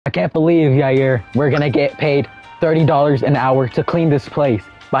I can't believe, Yahir, we're gonna get paid $30 an hour to clean this place.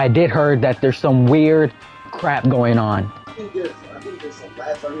 But I did heard that there's some weird crap going on. I think there's some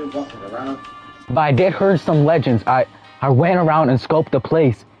rats out here walking around. But I did heard some legends. I went around and scoped the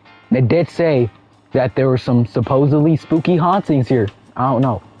place. They did say that there were some supposedly spooky hauntings here. I don't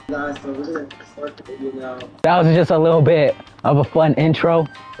know. Nah, so we're gonna start the video now. That was just a little bit of a fun intro.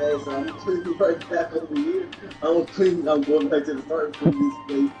 Okay, so I'm cleaning right back over here. I'm going back to the start and clean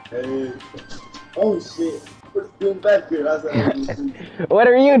this place. And oh shit, what's doing back here? What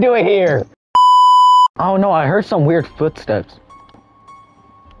are you doing here? Oh no, I heard some weird footsteps.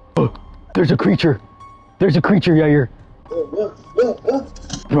 Oh, there's a creature. There's a creature, Yahir. What?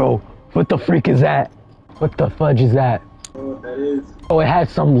 Bro, what the freak is that? What the fudge is that? I don't know what that is. Oh, it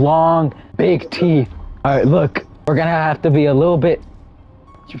has some long, big teeth. Alright, look. We're gonna have to be a little bit...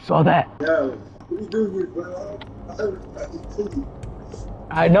 You saw that? Yeah, what are you doing here, bro?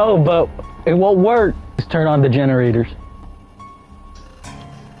 I know, but it won't work. Let's turn on the generators.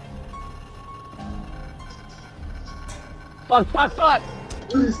 Fuck! What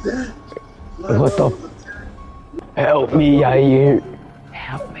is that? What the... Help me, Yahir.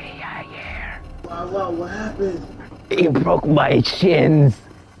 Help me, Yahir. Wow, what happened? He broke my shins.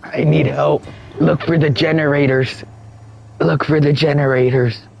 I need help. Look for the generators. Look for the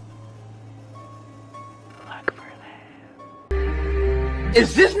generators. Look for them.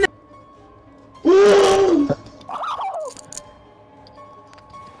 Is this...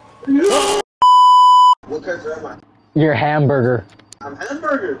 What character am I? Your hamburger. I'm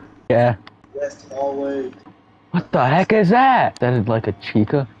Hamburger. Yeah. Yes, always. What the heck is that? That is like a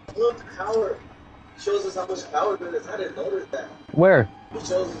chica. Look, power. Shows us how much power there is. I didn't notice that. Where? It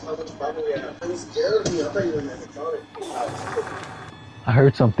shows us how much power we have. He scared me. I thought you were animatronic. I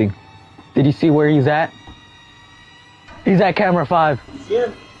heard something. Did you see where he's at? He's at camera 5. You see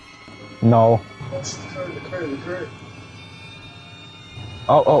him? No. The current.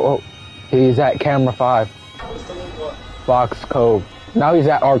 Oh. He's at camera 5. What's the one called? Fox Cove. Now he's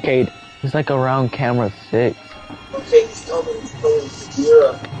at arcade. He's like around camera 6. Okay, he's coming. You're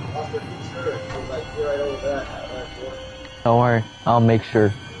off the future. So like, you're right over there. Don't worry, I'll make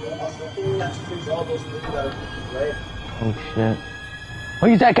sure. All those things that are right. Oh shit. Oh,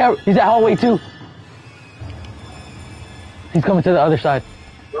 he's at hallway 2. He's coming to the other side.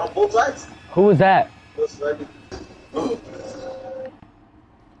 We're on both sides. Who was that? What's ready?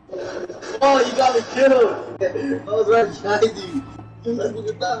 Oh, you got me killed! I was right behind you. You let me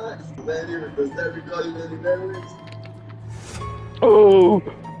die. Man, here, does that recall you any memories? Oh!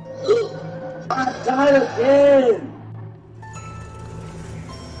 I died again!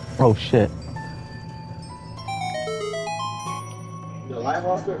 Oh shit. You alive,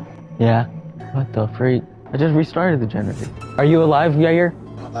 Oscar? Yeah. What the freak? I just restarted the generator. Are you alive, Yahir?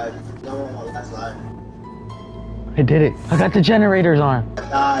 I'm alive. No, I'm on last live. I did it. I got the generators on. I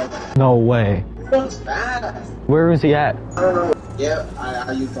died. No way. It was fast. Where is he at? I don't know. Yeah,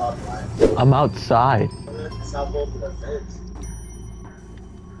 I used to offline. I'm outside. South over the fence.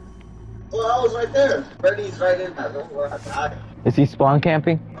 Oh, I was right there. Freddy's right in that room where I died. Is he spawn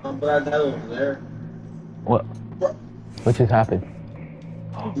camping? But I died over there. What? What? What just happened?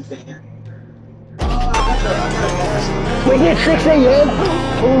 You think it? We did 6 a.m.?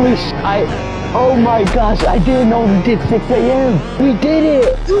 Holy oh my gosh, I didn't know we did 6 a.m. We did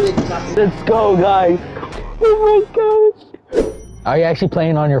it! Let's go, guys. Oh my gosh. Are you actually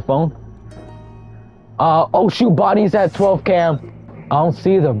playing on your phone? Oh shoot, bodies at 12 cam. I don't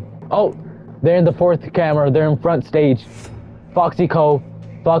see them. Oh, they're in the 4th camera. They're in front stage. Foxy Cove.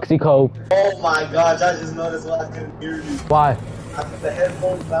 Oh my gosh, I just noticed why I couldn't hear you. Why? After the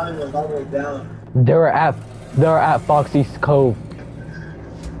headphones volume was all the way down. They were at Foxy's Cove.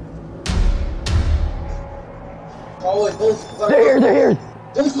 Oh, They're here!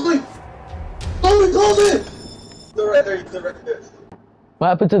 Don't sleep! Go! They're right there. What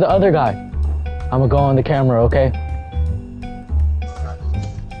happened to the other guy? I'm gonna go on the camera, okay?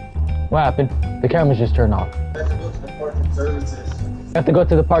 What happened? The camera's just turned off. I have to go to the parts and services. You have to go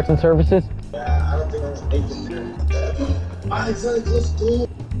to the parts and services? Yeah, I don't think I'm gonna make it there. I accidentally closed the door.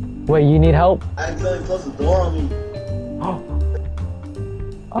 Wait, you need help? I accidentally closed the door on me.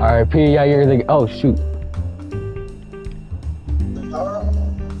 Alright, P, yeah, you're the... Oh, shoot. The power off.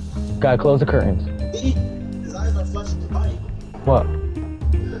 Gotta close the curtains. His eyes are flashing white. What?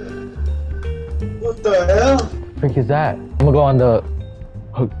 What the hell? Freak is that? I'm gonna go on the...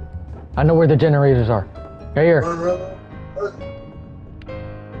 I know where the generators are. Right here. Run.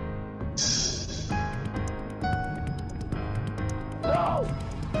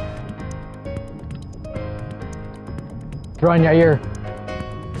 Run, Yahir.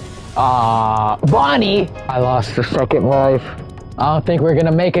 Bonnie! I lost the second life. I don't think we're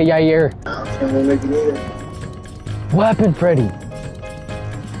gonna make it, Yahir. I don't think I'm gonna make it either. What happened, Freddy?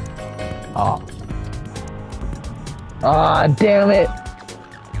 Damn it.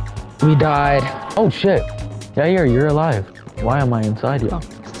 We died. Oh shit. Yahir, you're alive. Why am I inside you?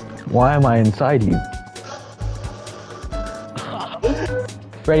 Why am I inside you?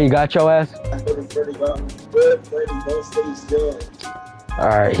 Freddy got your ass? Freddy got me. Good, Freddy, don't stay still.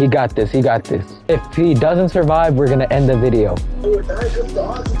 Alright, he got this, he got this. If he doesn't survive, we're gonna end the video. Oh, we're dying because of the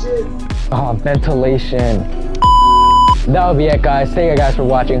oxygen. Ventilation. That'll be it, guys. Thank you guys for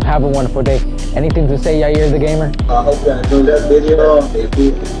watching. Have a wonderful day. Anything to say, Yahir the Gamer? I hope you enjoyed that video.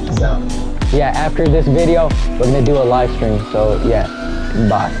 Peace out. Yeah, after this video, we're gonna do a live stream. So, yeah,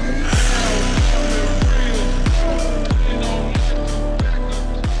 bye.